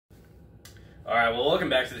Alright, well, welcome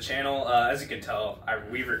back to the channel. As you can tell,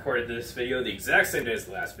 we recorded this video the exact same day as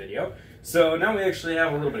the last video. So now we actually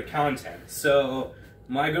have a little bit of content. So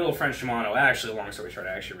my good old friend Shimano, actually, long story short,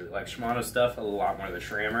 I actually really like Shimano stuff a lot more than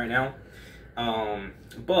SRAM right now. Oh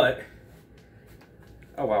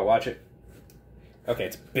wow, watch it. Okay,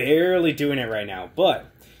 it's barely doing it right now, but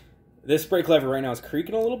this brake lever right now is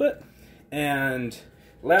creaking a little bit. And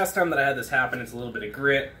last time that I had this happen, it's a little bit of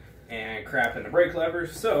grit and crap in the brake lever.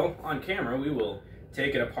 So on camera, we will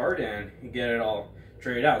take it apart and get it all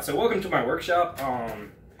traded out. So welcome to my workshop.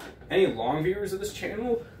 Any long viewers of this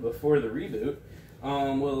channel before the reboot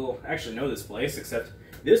will actually know this place, except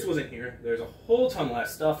this wasn't here. There's a whole ton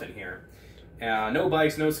less stuff in here. No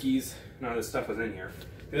bikes, no skis, none of this stuff was in here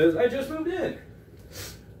because I just moved in.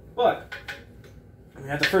 But we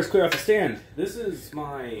have to first clear out the stand. This is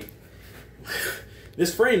my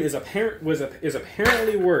this frame is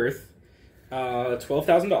apparently worth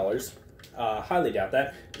 $12,000. Highly doubt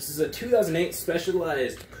that. This is a 2008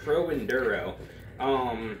 Specialized Pro Enduro.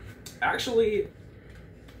 Actually,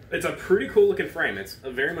 it's a pretty cool looking frame. It's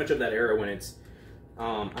very much of that era when it's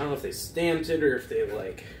I don't know if they stamped it or if they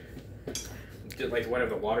like did like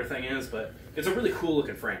whatever the water thing is, but it's a really cool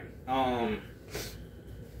looking frame.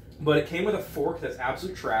 But it came with a fork that's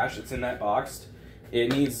absolute trash. It's in that box.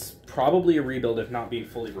 It needs probably a rebuild, if not being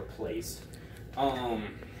fully replaced.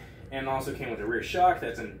 And also came with a rear shock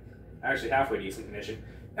that's in actually halfway decent condition.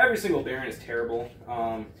 Every single bearing is terrible.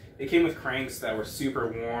 It came with cranks that were super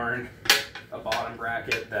worn, a bottom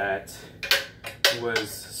bracket that was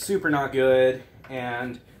super not good,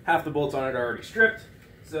 and half the bolts on it are already stripped.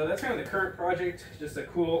 So that's kind of the current project, just a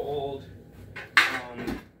cool old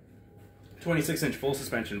 26-inch full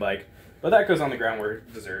suspension bike. But that goes on the ground where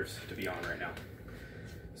it deserves to be on right now.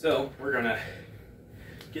 So we're gonna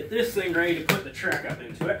get this thing ready to put the track up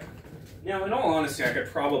into it. Now, in all honesty, I could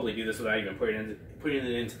probably do this without even putting it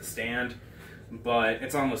into the stand, but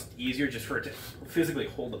it's almost easier just for it to physically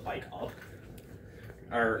hold the bike up,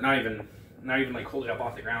 or not even like hold it up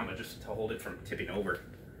off the ground, but just to hold it from tipping over.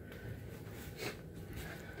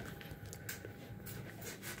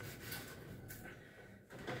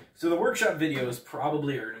 So the workshop videos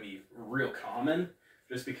probably are going to be real common,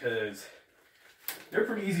 just because they're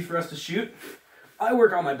pretty easy for us to shoot. I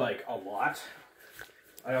work on my bike a lot.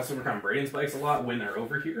 I also work on Braden's bikes a lot when they're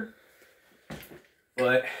over here.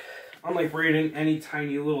 But unlike Braden, any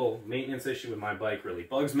tiny little maintenance issue with my bike really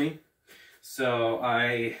bugs me. So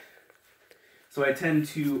I tend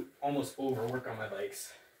to almost overwork on my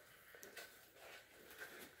bikes.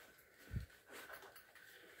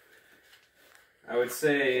 I would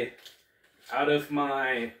say out of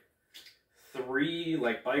my 3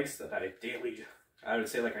 bikes that I daily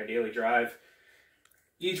drive,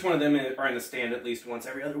 each one of them are in the stand at least once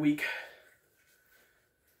every other week.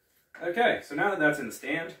 Okay, so now that that's in the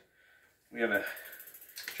stand, we have a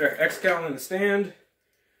Trek X-Cal in the stand.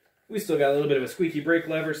 We still got a little bit of a squeaky brake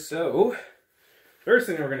lever, so first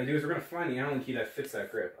thing we're going to do is we're going to find the Allen key that fits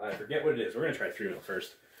that grip. I forget what it is. We're going to try 3 mil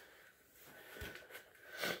first.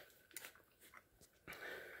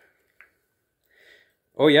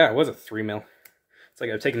 Oh yeah, it was a 3 mil. It's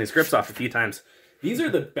like I've taken these grips off a few times. These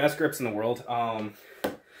are the best grips in the world.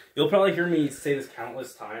 You'll probably hear me say this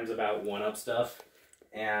countless times about one-up stuff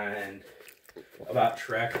and about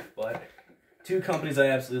Trek, but 2 companies I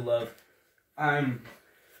absolutely love. I'm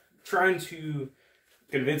trying to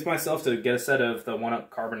convince myself to get a set of the one-up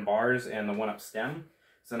carbon bars and the one-up stem,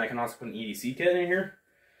 so then I can also put an EDC kit in here.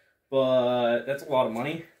 But that's a lot of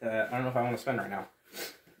money that I don't know if I want to spend right now.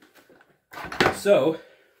 So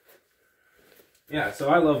yeah, so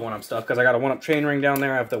I love one-up stuff because I got a one-up chainring down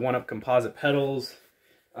there. I have the one-up composite pedals.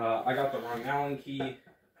 I got the wrong Allen key.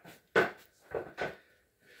 I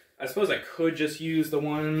suppose I could just use the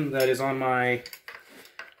one that is on my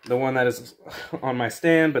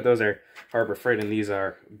stand, but those are Harbor Freight and these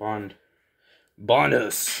are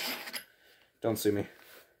Bonus. Don't sue me.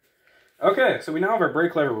 Okay, so we now have our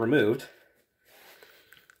brake lever removed,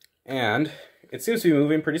 and it seems to be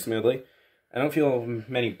moving pretty smoothly. I don't feel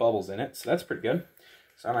many bubbles in it, so that's pretty good.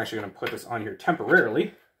 So I'm actually going to put this on here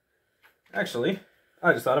temporarily. Actually,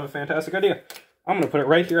 I just thought of a fantastic idea. I'm going to put it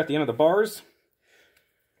right here at the end of the bars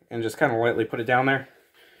and just kind of lightly put it down there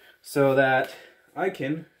so that I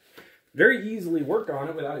can very easily work on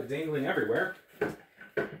it without it dangling everywhere.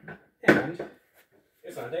 And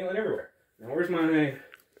it's not dangling everywhere. Now where's my,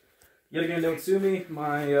 yet again, don't sue me,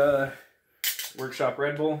 my workshop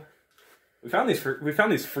Red Bull. We found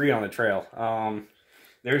these free on the trail.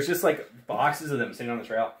 There's just like boxes of them sitting on the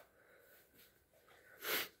trail.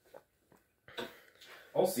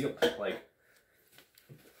 All sealed. Like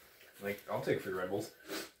I'll take free Red Bulls.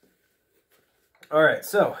 Alright,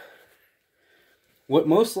 so what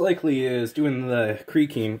most likely is doing the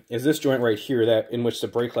creaking is this joint right here that in which the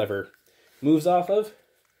brake lever moves off of.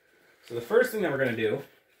 So the first thing that we're going to do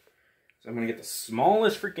is I'm going to get the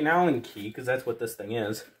smallest freaking Allen key, because that's what this thing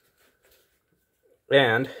is.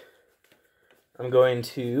 And I'm going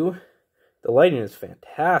to... The lighting is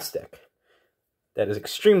fantastic. That is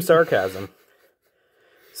extreme sarcasm.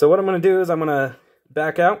 So what I'm going to do is I'm going to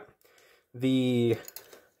back out the...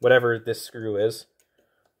 whatever this screw is.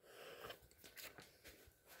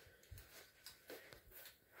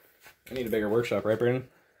 I need a bigger workshop, right, Brandon?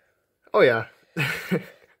 Oh, yeah.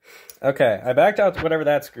 Okay, I backed out whatever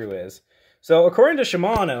that screw is. So, according to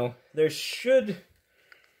Shimano, there should,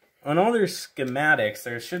 on all their schematics,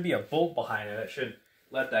 there should be a bolt behind it that should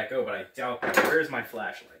let that go, but I doubt that. Where's my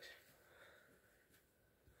flashlight?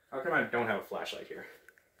 How come I don't have a flashlight here?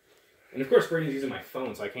 And of course, Brandon's using my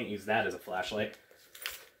phone, so I can't use that as a flashlight.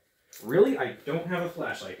 Really? I don't have a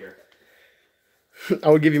flashlight here. I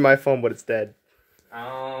will give you my phone, but it's dead.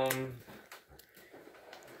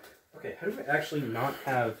 Okay, how do I actually not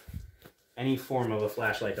have any form of a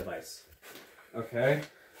flashlight device? Okay.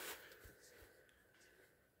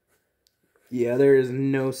 Yeah, there is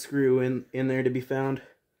no screw in there to be found.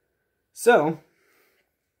 So,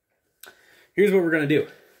 here's what we're going to do.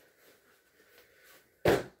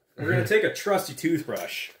 We're going to take a trusty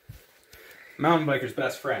toothbrush, mountain biker's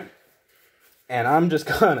best friend, and I'm just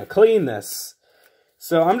going to clean this.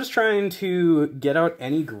 So I'm just trying to get out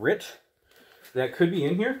any grit that could be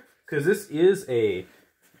in here, because this is a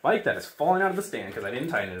bike that is falling out of the stand because I didn't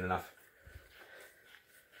tighten it enough.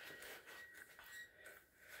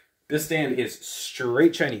 This stand is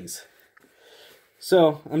straight Chinese.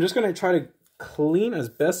 So I'm just going to try to clean as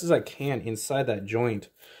best as I can inside that joint.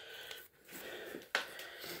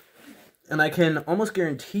 And I can almost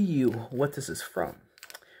guarantee you what this is from.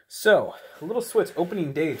 So, Little Switz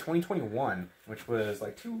opening day 2021, which was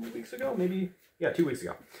like 2 weeks ago, maybe? Yeah, 2 weeks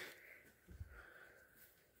ago.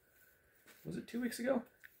 Was it 2 weeks ago?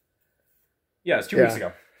 Yeah, it's 2 weeks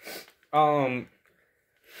ago.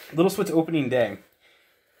 Little Switz opening day.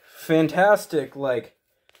 Fantastic, like,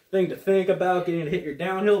 thing to think about, getting to hit your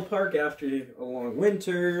downhill park after a long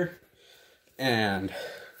winter. And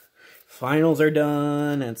finals are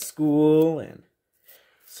done at school, and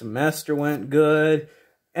semester went good.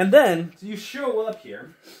 And then, so you show up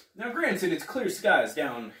here. Now, granted, it's clear skies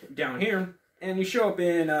down here, and you show up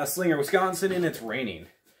in Slinger, Wisconsin, and it's raining.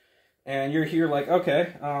 And you're here like,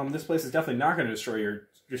 okay, this place is definitely not going to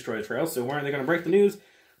destroy the trail, so when are they going to break the news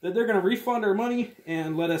that they're going to refund our money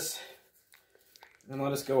and let us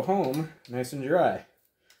go home nice and dry?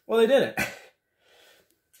 Well, they didn't.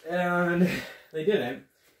 And they didn't.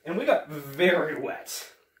 And we got very wet.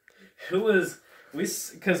 It was...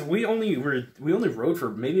 Because we only rode for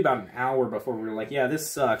maybe about an hour before we were like, yeah, this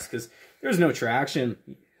sucks, because there's no traction.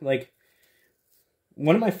 Like,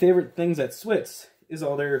 one of my favorite things at Switz is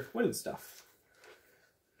all their wooden stuff.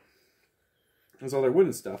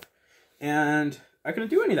 And I couldn't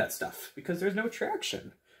do any of that stuff because there's no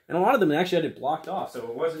traction. And a lot of them actually had it blocked off, so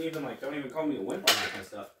it wasn't even like, don't even call me a wimp on that kind of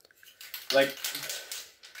stuff. Like,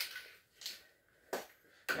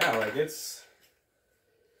 yeah, like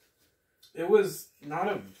it was not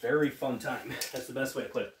a very fun time. That's the best way to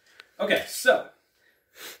put it. Okay, so,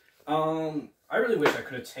 I really wish I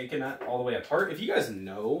could have taken that all the way apart. If you guys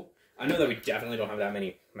know, I know that we definitely don't have that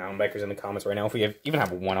many mountain bikers in the comments right now. If we even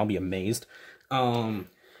have one, I'll be amazed.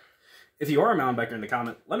 If you are a mountain biker in the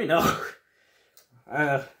comment, let me know.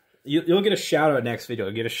 You'll get a shout out next video.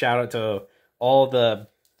 You'll get a shout out to all the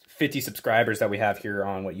 50 subscribers that we have here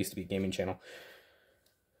on what used to be a gaming channel.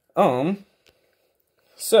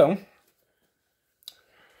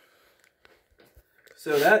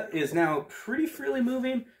 So that is now pretty freely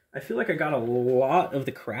moving. I feel like I got a lot of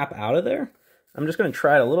the crap out of there. I'm just going to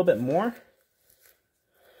try it a little bit more.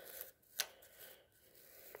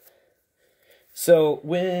 So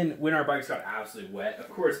when our bikes got absolutely wet, of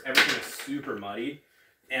course everything was super muddy.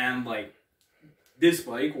 And like this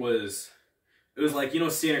bike was, it was like, you know,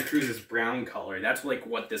 Santa Cruz's brown color. That's like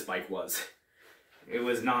what this bike was. It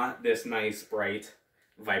was not this nice bright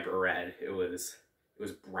Viper red. It was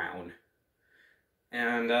brown.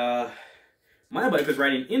 And my bike was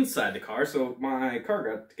riding inside the car, so my car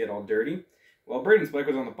got to get all dirty. While Braden's bike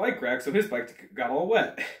was on the bike rack, so his bike got all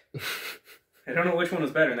wet. I don't know which one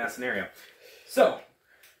was better in that scenario. So,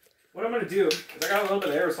 what I'm going to do is I got a little bit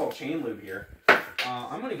of aerosol chain lube here.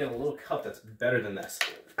 I'm going to get a little cup that's better than this.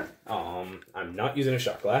 I'm not using a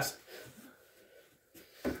shot glass.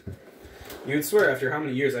 You would swear after how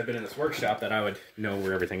many years I've been in this workshop that I would know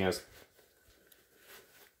where everything is.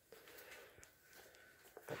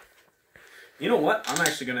 You know what? I'm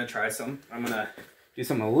actually going to try some. I'm going to do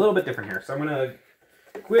something a little bit different here. So I'm going to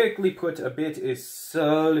quickly put a bit of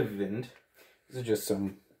solvent. This is just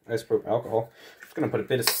some isopropyl alcohol. I'm just going to put a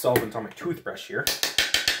bit of solvent on my toothbrush here.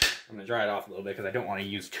 I'm going to dry it off a little bit because I don't want to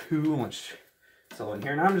use too much solvent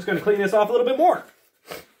here. Now I'm just going to clean this off a little bit more.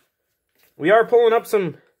 We are pulling up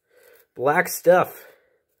some black stuff,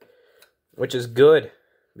 which is good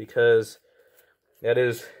because that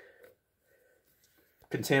is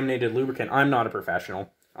contaminated lubricant. I'm not a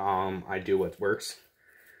professional. I do what works.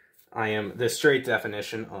 I am the straight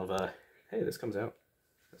definition of a, hey, this comes out.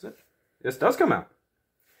 Does it? This does come out.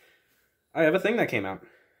 I have a thing that came out.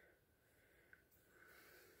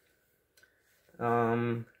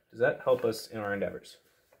 Does that help us in our endeavors?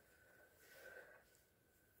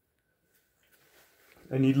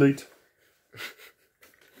 I need light.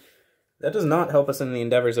 That does not help us in the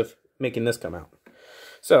endeavors of making this come out.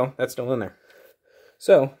 So, that's still in there.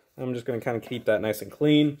 So, I'm just going to kind of keep that nice and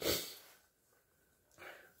clean.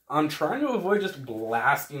 I'm trying to avoid just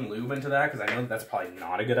blasting lube into that, because I know that's probably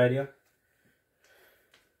not a good idea.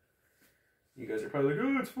 You guys are probably like,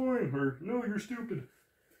 oh, it's fine, or no, you're stupid.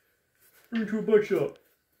 Bring it to a bike shop.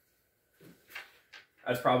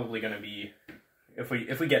 That's probably going to be, if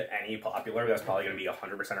we get any popular, that's probably going to be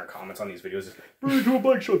 100% our comments on these videos. Bring it to a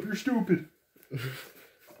bike shop, you're stupid.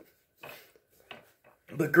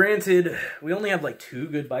 But granted, we only have like 2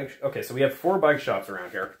 good bike... Okay, so we have 4 bike shops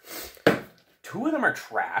around here. 2 of them are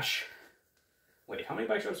trash. Wait, how many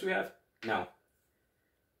bike shops do we have? No.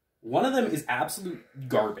 One of them is absolute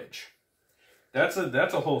garbage. That's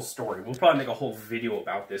a whole story. We'll probably make a whole video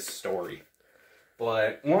about this story.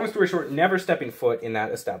 But long story short, never stepping foot in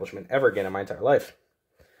that establishment ever again in my entire life.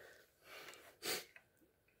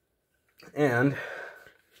 And,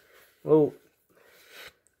 well,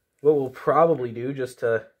 what we'll probably do, just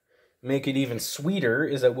to make it even sweeter,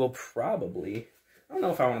 is that we'll probably... I don't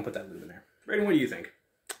know if I want to put that lube in there. Brayden, what do you think?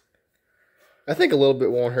 I think a little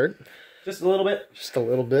bit won't hurt. Just a little bit? Just a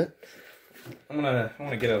little bit. I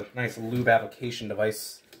want to get a nice lube application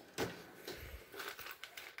device.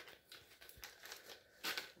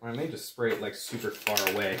 Or I may just spray it like super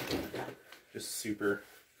far away. Just super...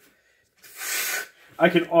 I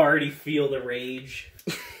can already feel the rage.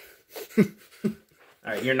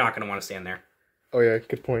 Alright, you're not going to want to stand there. Oh yeah,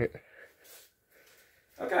 good point.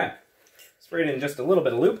 Okay. Sprayed in just a little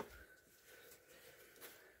bit of lube.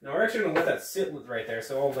 Now we're actually going to let that sit right there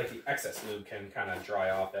so all like the excess lube can kind of dry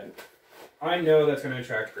off it. I know that's going to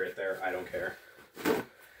attract grit there. I don't care.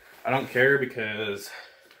 I don't care because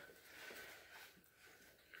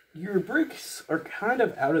your brakes are kind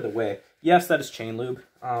of out of the way. Yes, that is chain lube.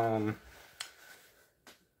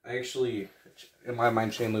 Actually, in my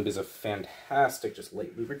mind, chain lube is a fantastic, just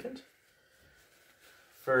light lubricant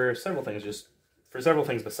for several things.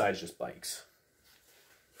 Besides just bikes.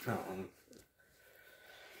 Yeah,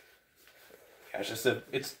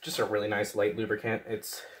 it's just a really nice light lubricant.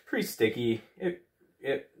 It's pretty sticky.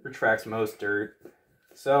 It retracts most dirt.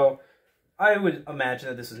 So I would imagine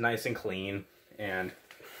that this is nice and clean and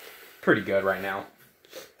pretty good right now.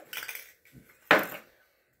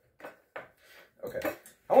 Okay.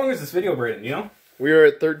 How long is this video, Brayden? You know? We are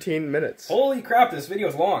at 13 minutes. Holy crap, this video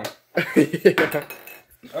is long. Yeah.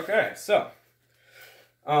 Okay, so.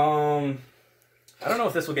 I don't know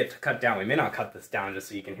if this will get cut down. We may not cut this down just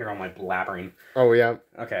so you can hear all my blabbering. Oh, yeah.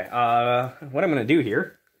 Okay, what I'm going to do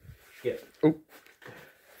here,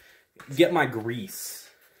 get my grease.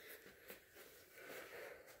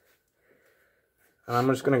 I'm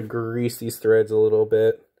just going to grease these threads a little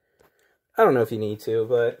bit. I don't know if you need to,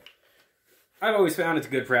 but I've always found it's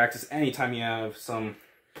good practice anytime you have some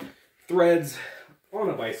threads on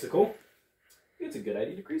a bicycle. It's a good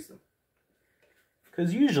idea to grease them.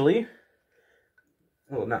 Because usually,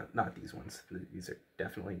 well, not these ones. These are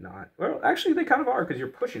definitely not. Well, actually, they kind of are because you're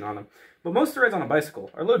pushing on them. But most threads on a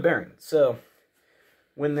bicycle are load-bearing. So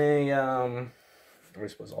when they, I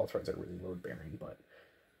suppose all threads are really load-bearing, but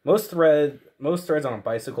most threads on a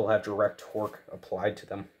bicycle have direct torque applied to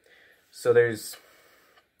them. So there's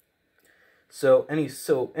any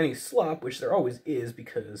slop, which there always is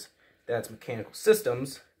because that's mechanical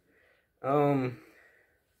systems.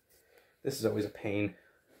 This is always a pain.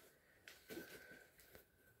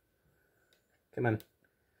 Come on.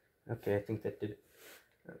 Okay, I think that did it.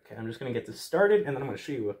 Okay, I'm just going to get this started, and then I'm going to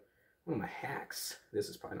show you one of my hacks. This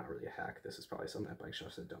is probably not really a hack. This is probably something that bike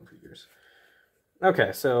shops have done for years.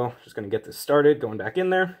 Okay, so just going to get this started, going back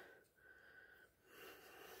in there.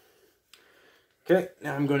 Okay,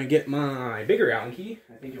 now I'm going to get my bigger Allen key.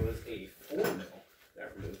 I think it was a 4 mil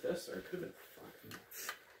that removed this, or it could have been a 5 mil.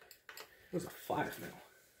 It was a 5 mil.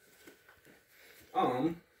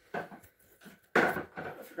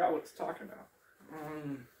 forgot what it's talking about. I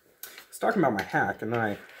was talking about my hack, and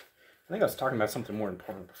I think I was talking about something more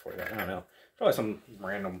important before that. I don't know. Probably some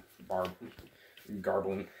random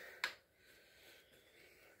garbling.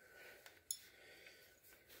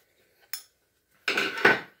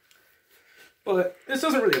 But this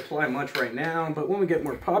doesn't really apply much right now, but when we get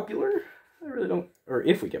more popular, I really don't, or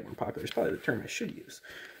if we get more popular, it's probably the term I should use.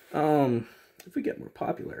 If we get more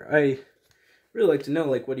popular, I really like to know,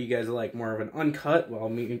 like, what do you guys like? More of an uncut while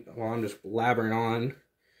I'm just blabbering on.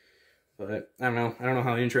 But I don't know. I don't know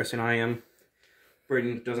how interesting I am.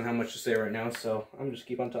 Braden doesn't have much to say right now, so I'm just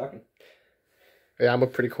keep on talking. Yeah, I'm a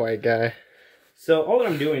pretty quiet guy. So all that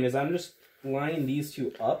I'm doing is I'm just lining these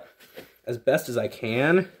two up as best as I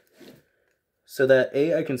can, so that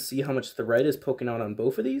A, I can see how much thread is poking out on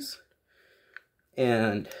both of these,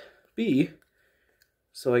 and B,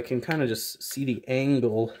 so I can kind of just see the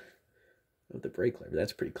angle of the brake lever.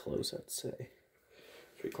 That's pretty close, I'd say.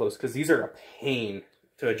 Pretty close, because these are a pain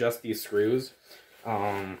to adjust these screws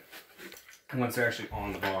once they're actually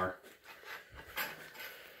on the bar.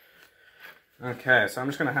 Okay, so I'm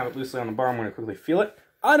just going to have it loosely on the bar. I'm going to quickly feel it.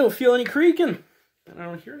 I don't feel any creaking, and I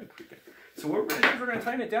don't hear any creaking. So what we're going to do is we're going to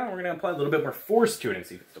tighten it down. We're going to apply a little bit more force to it and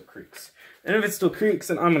see if it still creaks. And if it still creaks,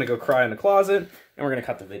 then I'm going to go cry in the closet, and we're going to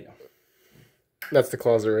cut the video. That's the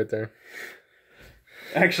closet right there.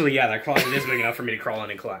 Actually, yeah, that closet is big enough for me to crawl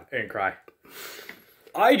in and cry.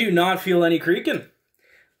 I do not feel any creaking.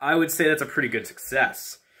 I would say that's a pretty good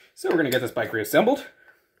success. So we're going to get this bike reassembled.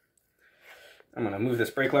 I'm going to move this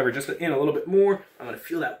brake lever just in a little bit more. I'm going to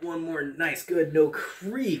feel that one more nice, good, no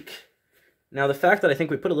creak. Now, the fact that I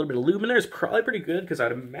think we put a little bit of lube in there is probably pretty good, because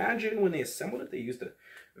I'd imagine when they assembled it, they used a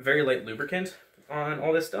very light lubricant on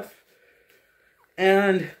all this stuff.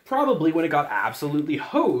 And probably when it got absolutely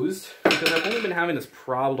hosed, because I've only been having this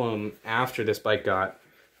problem after this bike got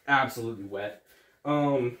absolutely wet,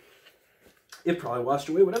 it probably washed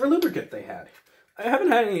away whatever lubricant they had. I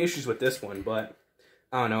haven't had any issues with this one, but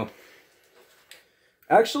I don't know.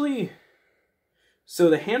 Actually, so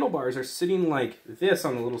the handlebars are sitting like this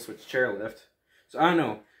on the little switch chairlift. So I don't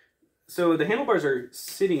know. So the handlebars are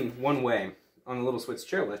sitting one way on the little switch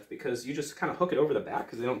chairlift because you just kind of hook it over the back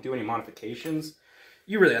because they don't do any modifications.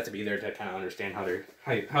 You really have to be there to kind of understand how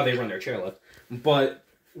they run their chairlift. But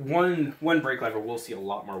one brake lever will see a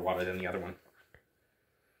lot more water than the other one.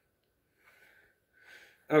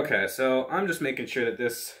 Okay, so I'm just making sure that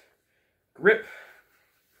this grip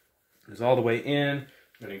is all the way in.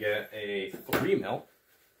 I'm going to get a 3 mil.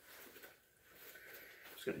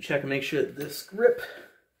 Just going to check and make sure that this grip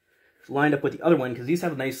is lined up with the other one, because these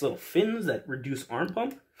have nice little fins that reduce arm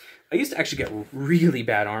pump. I used to actually get really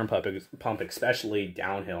bad arm pump, especially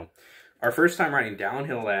downhill. Our first time riding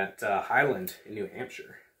downhill at Highland in New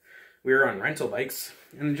Hampshire, we were on rental bikes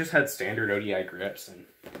and just had standard ODI grips, and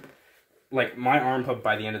like my arm pump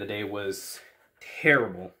by the end of the day was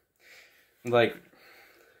terrible. Like,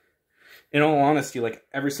 in all honesty, like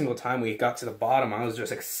every single time we got to the bottom, I was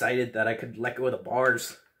just excited that I could let go of the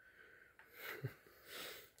bars.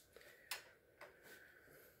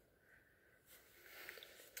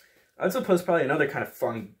 I would suppose probably another kind of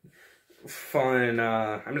fun,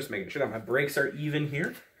 I'm just making sure that my brakes are even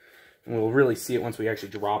here. And we'll really see it once we actually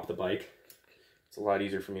drop the bike. It's a lot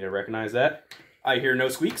easier for me to recognize that. I hear no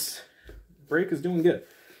squeaks. Brake is doing good.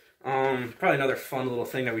 Probably another fun little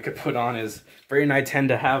thing that we could put on is Brady and I tend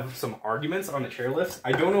to have some arguments on the chairlifts.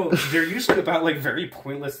 I don't know, they're usually about like very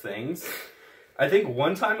pointless things. I think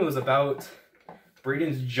one time it was about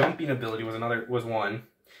Braden's jumping ability was one.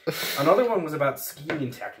 Another one was about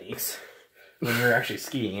skiing techniques when we were actually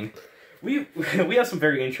skiing. We have some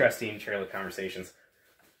very interesting chairlift conversations.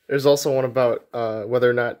 There's also one about whether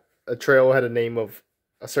or not a trail had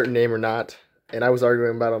a certain name or not, and I was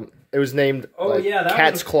arguing about them. It was named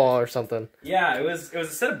Cat's Claw or something. Yeah, it was a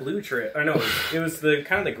set of blue trails. Or no, it was the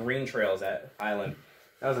kind of the green trails at Highland.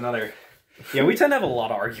 That was another. Yeah, we tend to have a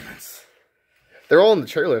lot of arguments. They're all in the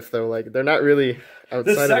chairlift though. Like they're not really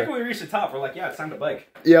outside. The second we reach the top, we're like, yeah, it's time to bike.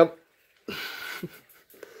 Yep. So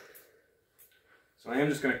I am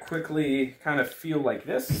just going to quickly kind of feel like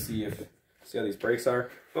this, see how these brakes are.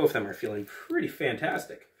 Both of them are feeling pretty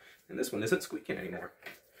fantastic, and this one isn't squeaking anymore.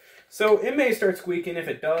 So it may start squeaking. If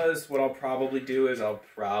it does, what I'll probably do is I'll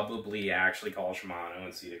probably actually call Shimano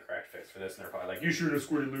and see the correct fix for this. And they're probably like, you should have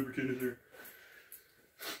squirted lubricant in there.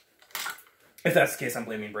 If that's the case, I'm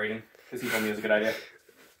blaming Braden, because he told me it was a good idea.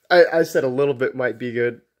 I said a little bit might be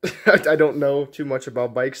good. I don't know too much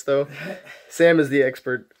about bikes, though. Sam is the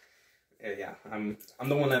expert. Yeah, I'm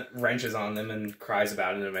the one that wrenches on them and cries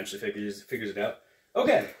about it and eventually figures it out.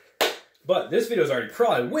 Okay, but this video's already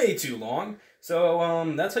probably way too long.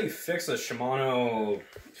 So, that's how you fix a Shimano.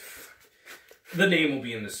 The name will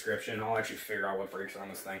be in the description. I'll actually figure out what brakes are on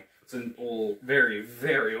this thing. It's an old, very,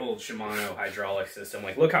 very old Shimano hydraulic system.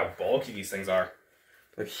 Like, look how bulky these things are.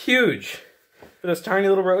 They're huge. For those tiny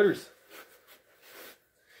little rotors.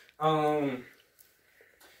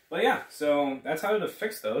 But yeah, so that's how to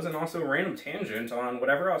fix those, and also a random tangent on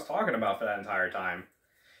whatever I was talking about for that entire time.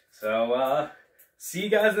 So, see you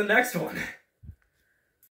guys in the next one.